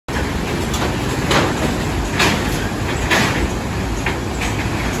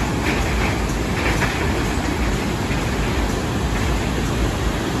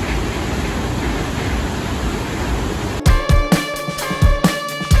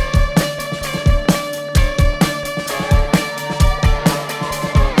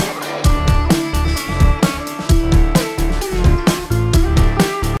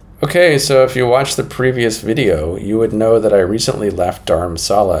Okay, so if you watched the previous video, you would know that I recently left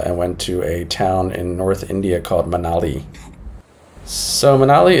Dharamsala and went to a town in North India called Manali. So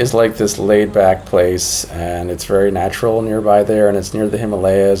Manali is like this laid-back place, and it's very natural nearby there, and it's near the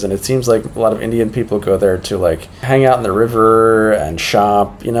Himalayas, and it seems like a lot of Indian people go there to like hang out in the river and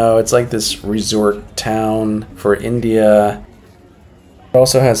shop. You know, it's like this resort town for India. It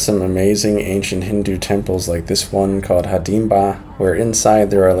also has some amazing ancient Hindu temples like this one called Hidimba, where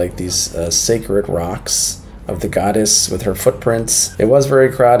inside there are like these sacred rocks of the goddess with her footprints. It was very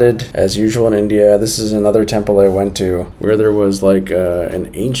crowded, as usual in India. This is another temple I went to where there was like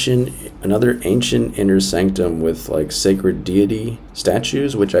another ancient inner sanctum with like sacred deity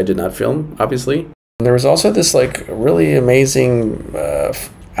statues, which I did not film, obviously. And there was also this like really amazing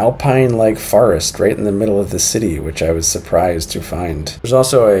alpine-like forest right in the middle of the city, which I was surprised to find. There's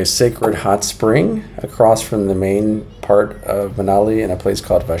also a sacred hot spring across from the main part of Manali in a place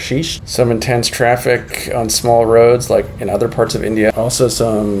called Vashish. Some intense traffic on small roads like in other parts of India. Also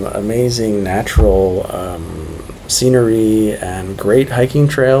some amazing natural scenery and great hiking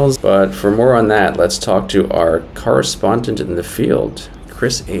trails. But for more on that, let's talk to our correspondent in the field,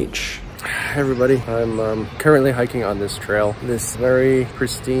 Chris H. Hi everybody, I'm currently hiking on this trail, this very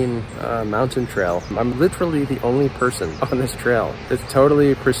pristine mountain trail. I'm literally the only person on this trail. It's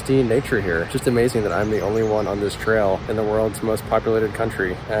totally pristine nature here. Just amazing that I'm the only one on this trail in the world's most populated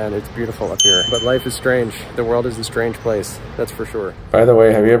country, and it's beautiful up here. But life is strange. The world is a strange place, that's for sure. By the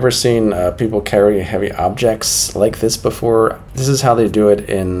way, have you ever seen people carry heavy objects like this before? This is how they do it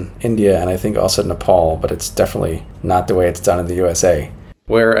in India and I think also Nepal, but it's definitely not the way it's done in the USA.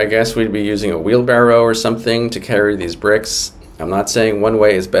 Where I guess we'd be using a wheelbarrow or something to carry these bricks. I'm not saying one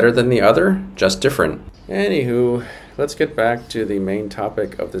way is better than the other, just different. Anywho, let's get back to the main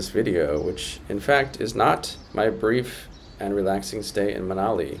topic of this video, which in fact is not my brief and relaxing stay in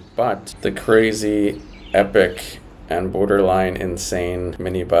Manali, but the crazy, epic, and borderline insane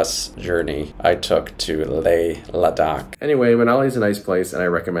minibus journey I took to Leh, Ladakh. Anyway, Manali is a nice place and I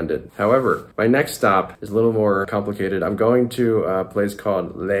recommend it. However, my next stop is a little more complicated. I'm going to a place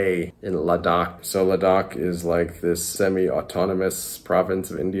called Leh in Ladakh. So Ladakh is like this semi-autonomous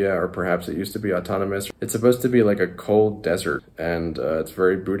province of India, or perhaps it used to be autonomous. It's supposed to be like a cold desert, and it's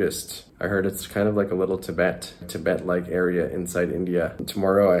very Buddhist. I heard it's kind of like a little Tibet-like area inside India. And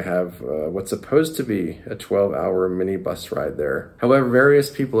tomorrow I have what's supposed to be a 12-hour mini bus ride there. However,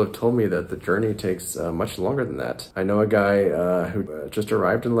 various people have told me that the journey takes much longer than that. I know a guy who just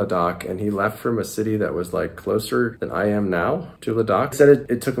arrived in Ladakh, and he left from a city that was like closer than I am now to Ladakh. He said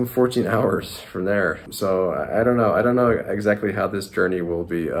it took him 14 hours from there. So I don't know. I don't know exactly how this journey will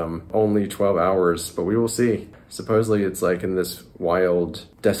be only 12 hours, but we will see. Supposedly it's like in this wild,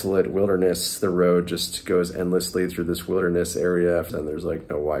 desolate wilderness. The road just goes endlessly through this wilderness area, and there's like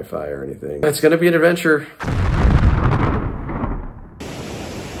no Wi-Fi or anything. It's gonna be an adventure.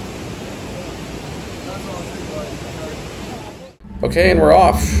 Okay, and we're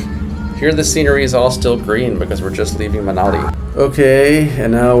off. Here the scenery is all still green because we're just leaving Manali. Okay,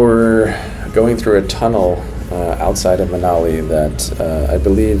 and now we're going through a tunnel outside of Manali that I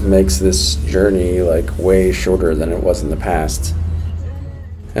believe makes this journey like way shorter than it was in the past.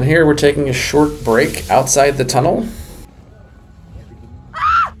 And here we're taking a short break outside the tunnel.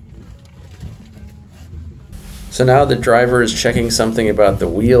 So now the driver is checking something about the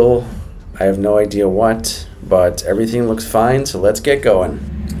wheel. I have no idea what, but everything looks fine, so let's get going.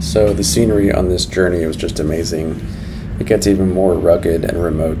 So the scenery on this journey was just amazing. It gets even more rugged and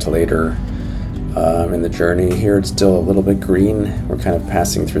remote later. In the journey. Here it's still a little bit green. We're kind of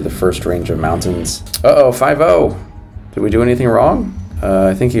passing through the first range of mountains. Uh-oh, 5-0. Did we do anything wrong?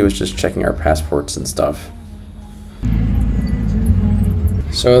 I think he was just checking our passports and stuff.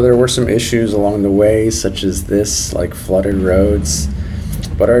 So there were some issues along the way, such as this, like flooded roads.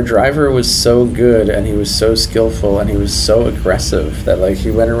 But our driver was so good, and he was so skillful, and he was so aggressive that like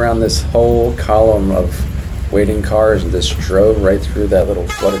he went around this whole column of waiting cars and just drove right through that little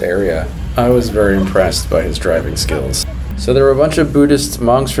flooded area. I was very impressed by his driving skills. So there were a bunch of Buddhist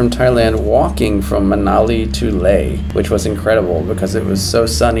monks from Thailand walking from Manali to Leh, which was incredible because it was so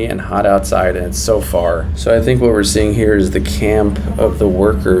sunny and hot outside and it's so far. So I think what we're seeing here is the camp of the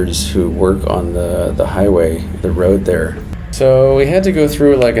workers who work on the highway, the road there. So we had to go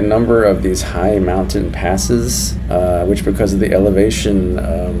through like a number of these high mountain passes, which because of the elevation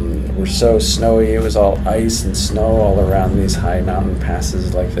were so snowy. It was all ice and snow all around these high mountain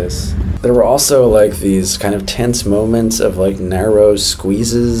passes like this. There were also like these kind of tense moments of like narrow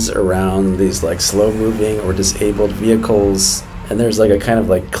squeezes around these like slow moving or disabled vehicles. and there's like a kind of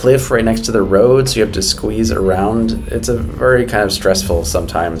like cliff right next to the road, so you have to squeeze around. It's a very kind of stressful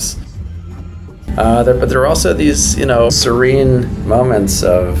sometimes. But there are also these, you know, serene moments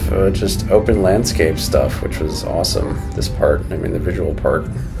of just open landscape stuff, which was awesome. This part, I mean the visual part.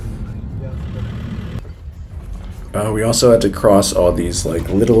 We also had to cross all these like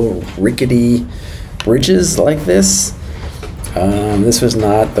little rickety bridges like this. This was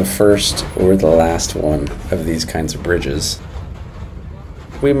not the first or the last one of these kinds of bridges.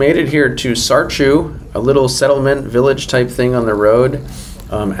 We made it here to Sarchu, a little settlement village type thing on the road,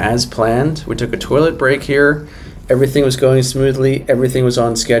 as planned. We took a toilet break here. Everything was going smoothly. Everything was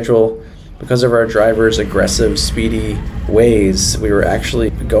on schedule. Because of our driver's aggressive, speedy ways, we were actually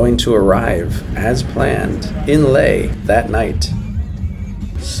going to arrive as planned in Leh that night.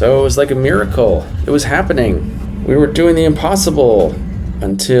 So it was like a miracle. It was happening. We were doing the impossible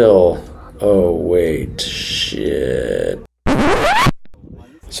until, oh wait, shit.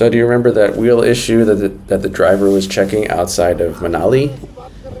 So do you remember that wheel issue that the driver was checking outside of Manali?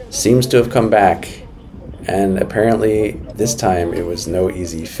 Seems to have come back, and apparently this time it was no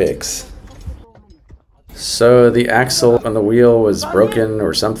easy fix. So the axle on the wheel was broken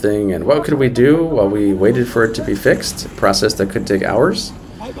or something, and what could we do while we waited for it to be fixed? A process that could take hours?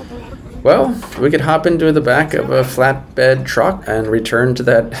 Well, we could hop into the back of a flatbed truck and return to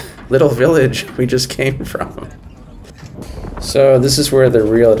that little village we just came from. So this is where the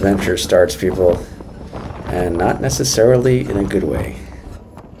real adventure starts, people, and not necessarily in a good way.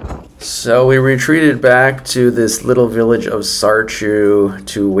 So we retreated back to this little village of Sarchu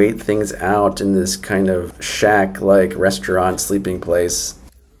to wait things out in this kind of shack-like restaurant sleeping place.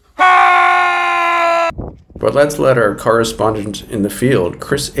 But let's let our correspondent in the field,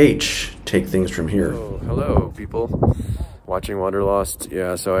 Chris H., take things from here. Oh, hello, people. Watching Wanderlost.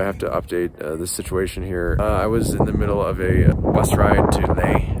 Yeah, so I have to update the situation here. I was in the middle of a bus ride to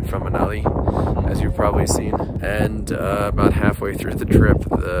Leh from Manali, as you've probably seen, and about halfway through the trip,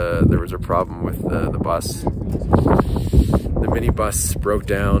 there was a problem with the bus. The minibus broke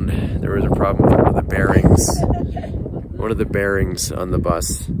down. There was a problem with one of the bearings on the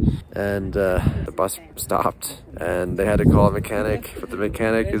bus, and the bus stopped, and they had to call a mechanic, but the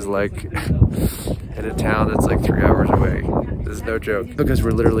mechanic is like in a town that's like 3 hours away. This is no joke, because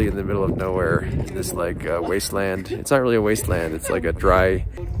we're literally in the middle of nowhere, in this like wasteland. It's not really a wasteland, it's like a dry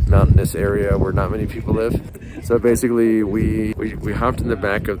mountainous area where not many people live. So basically we hopped in the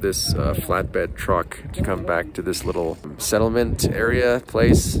back of this flatbed truck to come back to this little settlement area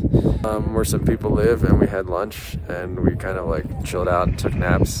place where some people live, and we had lunch and we kind of like chilled out and took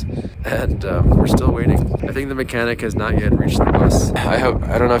naps, and we're still waiting. I think the mechanic has not yet reached the bus.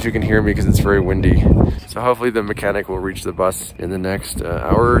 I don't know if you can hear me because it's very windy. So hopefully the mechanic will reach the bus in the next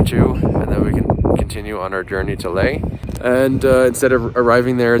hour or two, and then we can continue on our journey to Leh. And instead of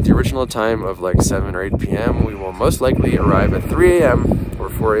arriving there at the original time of like 7 or 8 p.m., we will most likely arrive at 3 a.m. or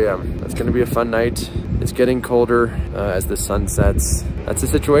 4 a.m. That's going to be a fun night. It's getting colder as the sun sets. That's the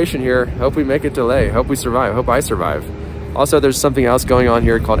situation here. Hope we make it to Leh. Hope we survive. Hope I survive. Also, there's something else going on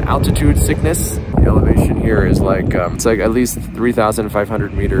here called altitude sickness. The elevation here is like, it's like at least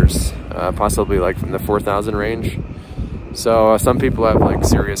 3,500 meters, possibly like from the 4,000 range. So some people have like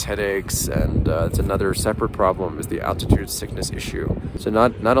serious headaches, and it's another separate problem is the altitude sickness issue. So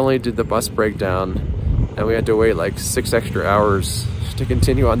not only did the bus break down, and we had to wait like 6 extra hours to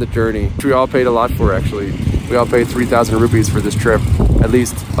continue on the journey, which we all paid a lot for actually. We all paid 3,000 rupees for this trip, at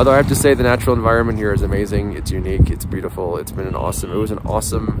least. Although I have to say the natural environment here is amazing, it's unique, it's beautiful, it was an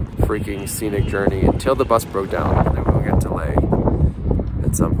awesome freaking scenic journey until the bus broke down, and then we'll get to Leh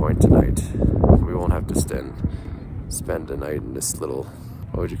at some point tonight. We won't have to spend a night in this little,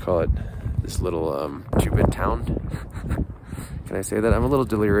 what would you call it? This little 2-bit town. Can I say that? I'm a little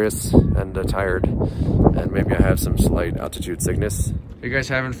delirious and tired, and maybe I have some slight altitude sickness. You guys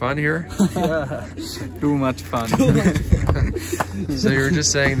having fun here? Yeah, too much fun. So you were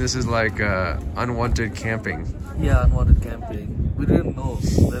just saying this is like unwanted camping. Yeah, unwanted camping. We didn't know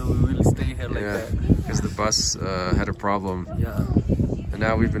that we will stay here like that. Because the bus had a problem. Yeah. And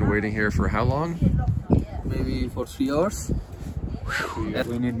now we've been waiting here for how long? Maybe for 3 hours.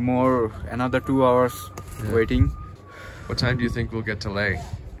 We need another 2 hours waiting. What time do you think we'll get to Leh?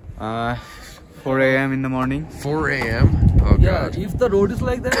 4 a.m. in the morning. 4 a.m.? Oh god. If the road is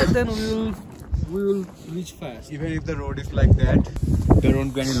like that, then we will reach fast. Even if the road is like that, there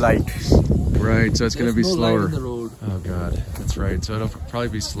won't be any light. Right, so it's going to be slower. Light in the road. Oh god, that's right. So it'll probably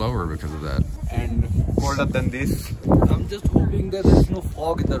be slower because of that. And colder than this. I'm just hoping that there's no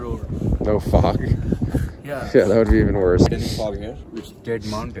fog in the road. No fog? Yeah. Yeah, that would be even worse. Any fog here? It's dead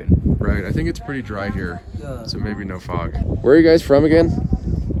mountain. Right, I think it's pretty dry here. Yeah. So maybe no fog. Where are you guys from again?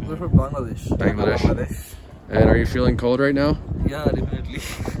 We're from Bangladesh. Bangladesh. And are you feeling cold right now? Yeah,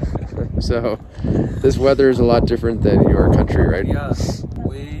 definitely. So, this weather is a lot different than your country, right? Yeah,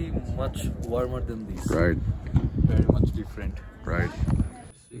 way much warmer than this. Right. Very much different. Right.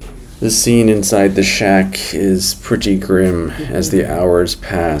 The scene inside the shack is pretty grim as the hours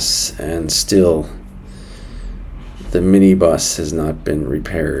pass, and still the minibus has not been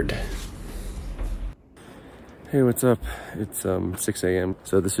repaired. Hey, what's up? It's 6 a.m.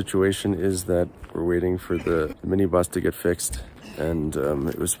 So the situation is that we're waiting for the minibus to get fixed. And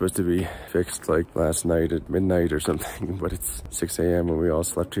it was supposed to be fixed like last night at midnight or something, but it's 6 a.m. and we all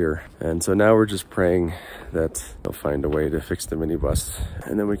slept here. And so now we're just praying that they'll find a way to fix the minibus,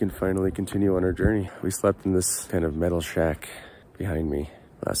 and then we can finally continue on our journey. We slept in this kind of metal shack behind me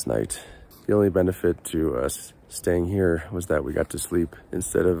last night. The only benefit to us staying here was that we got to sleep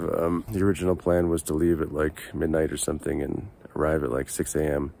instead of the original plan was to leave at like midnight or something and arrive at like 6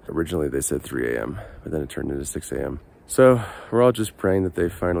 a.m. Originally they said 3 a.m., but then it turned into 6 a.m. So we're all just praying that they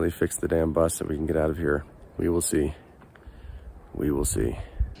finally fix the damn bus so we can get out of here. We will see. We will see.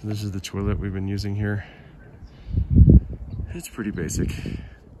 This is the toilet we've been using here. It's pretty basic.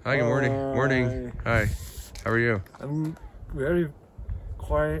 Hi, good morning. Morning. Hi. How are you? I'm very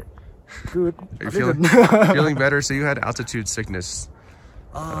quite good. Are you feeling better? So you had altitude sickness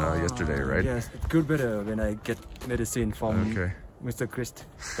yesterday, right? Yes, it could better when I get medicine from Mr. Chris.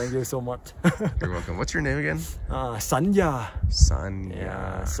 Thank you so much. You're welcome. What's your name again? Sanya. Sanya.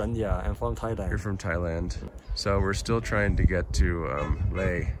 Yeah, Sanya. I'm from Thailand. You're from Thailand. So we're still trying to get to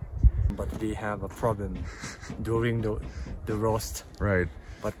Leh. But we have a problem during the roast. Right.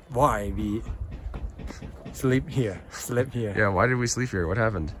 But why we sleep here? Yeah, why did we sleep here? What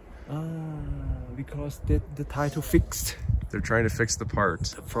happened? Because the Thai to fix. They're trying to fix the part.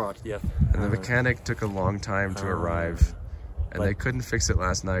 The part, yeah. And the mechanic took a long time to arrive. And they couldn't fix it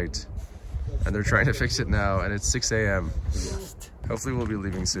last night. And they're trying to fix it now, and it's 6 a.m. Yes. Hopefully we'll be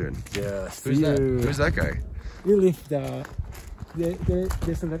leaving soon. Yes. Who's that? Who's that guy? We live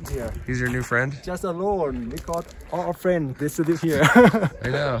they sleep here. He's your new friend? Just alone, because all our friends, they sleep here. I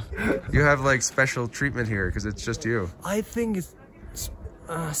know. You have like special treatment here because it's just you. I think it's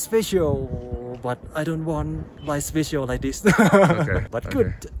special, but I don't want like special like this. Okay. But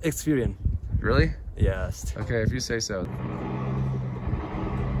good experience. Really? Yes. Okay, if you say so.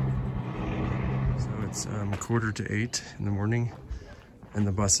 So it's 7:45 in the morning, and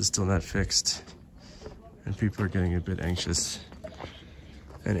the bus is still not fixed. And people are getting a bit anxious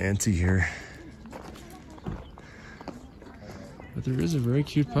and antsy here. But there is a very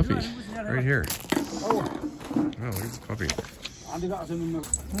cute puppy right here. Oh, look at this puppy.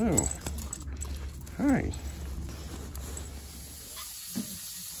 Oh, hi.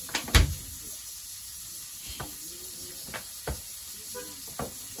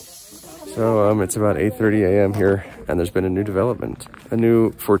 So it's about 8:30 a.m. here, and there's been a new development, a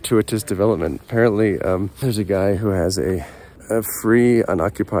new fortuitous development. Apparently, there's a guy who has a free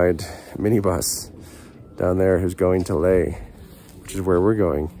unoccupied minibus down there who's going to Leh, which is where we're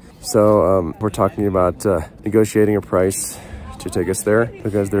going. So we're talking about negotiating a price to take us there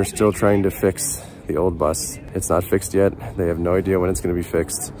because they're still trying to fix the old bus. It's not fixed yet. They have no idea when it's going to be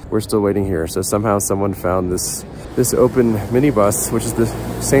fixed. We're still waiting here. So somehow someone found this open minibus, which is the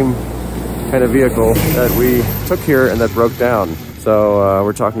same kind of vehicle that we took here and that broke down. So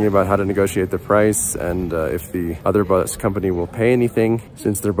we're talking about how to negotiate the price and if the other bus company will pay anything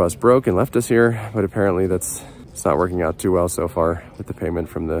since their bus broke and left us here. But apparently it's not working out too well so far with the payment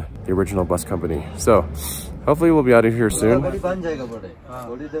from the original bus company. So hopefully we'll be out of here soon.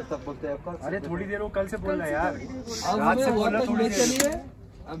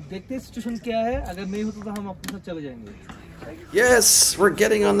 Yes, we're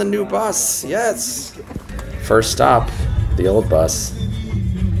getting on the new bus. Yes. First stop, the old bus,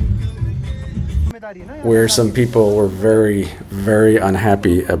 where some people were very, very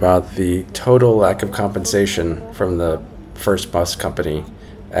unhappy about the total lack of compensation from the first bus company.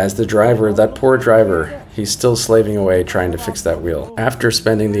 As the driver, that poor driver, he's still slaving away trying to fix that wheel after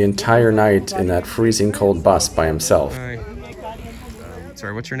spending the entire night in that freezing cold bus by himself.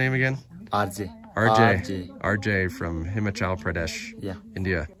 Sorry, what's your name again? RJ from Himachal Pradesh,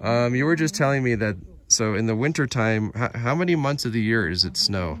 India. You were just telling me that, so in the winter time, how many months of the year is it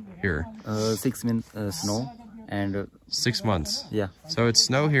snow here? 6 months snow and 6 months. Yeah. So it's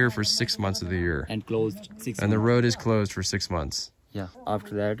snow here for 6 months of the year. And closed 6 months. And the road is closed for 6 months. Yeah.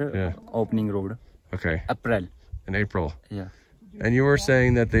 After that, opening road. Okay. April. In April. Yeah. And you were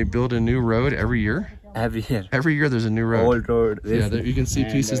saying that they build a new road every year? Every year. Every year there's a new road. Old road. Yeah, there, you can see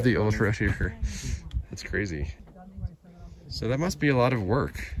pieces of the old road here. That's crazy. So that must be a lot of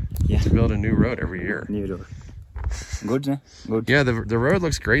work to build a new road every year. New road. Good, ne? Good. Yeah, the road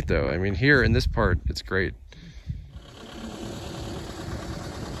looks great though. I mean, here in this part, it's great.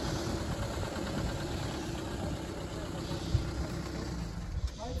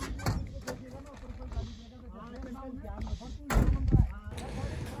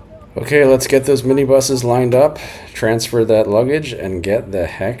 Okay, let's get those minibuses lined up, transfer that luggage, and get the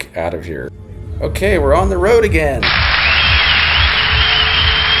heck out of here. Okay, we're on the road again.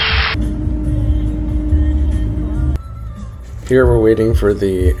 Here we're waiting for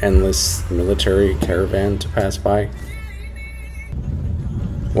the endless military caravan to pass by.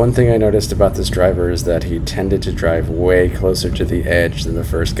 One thing I noticed about this driver is that he tended to drive way closer to the edge than the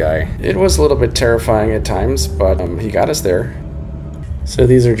first guy. It was a little bit terrifying at times, but he got us there. So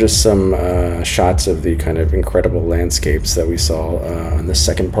these are just some shots of the kind of incredible landscapes that we saw on the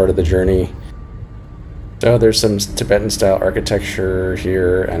second part of the journey. So there's some Tibetan-style architecture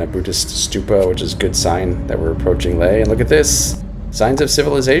here and a Buddhist stupa, which is a good sign that we're approaching Leh. And look at this! Signs of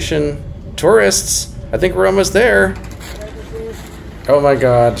civilization! Tourists! I think we're almost there! Oh my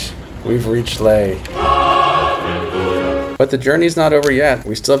god, we've reached Leh. But the journey's not over yet.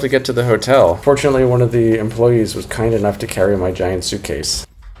 We still have to get to the hotel. Fortunately, one of the employees was kind enough to carry my giant suitcase.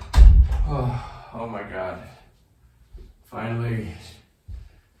 Oh my god. Finally,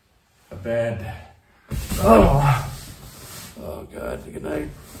 a bed. Oh god, good night.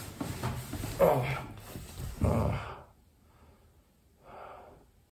 Oh.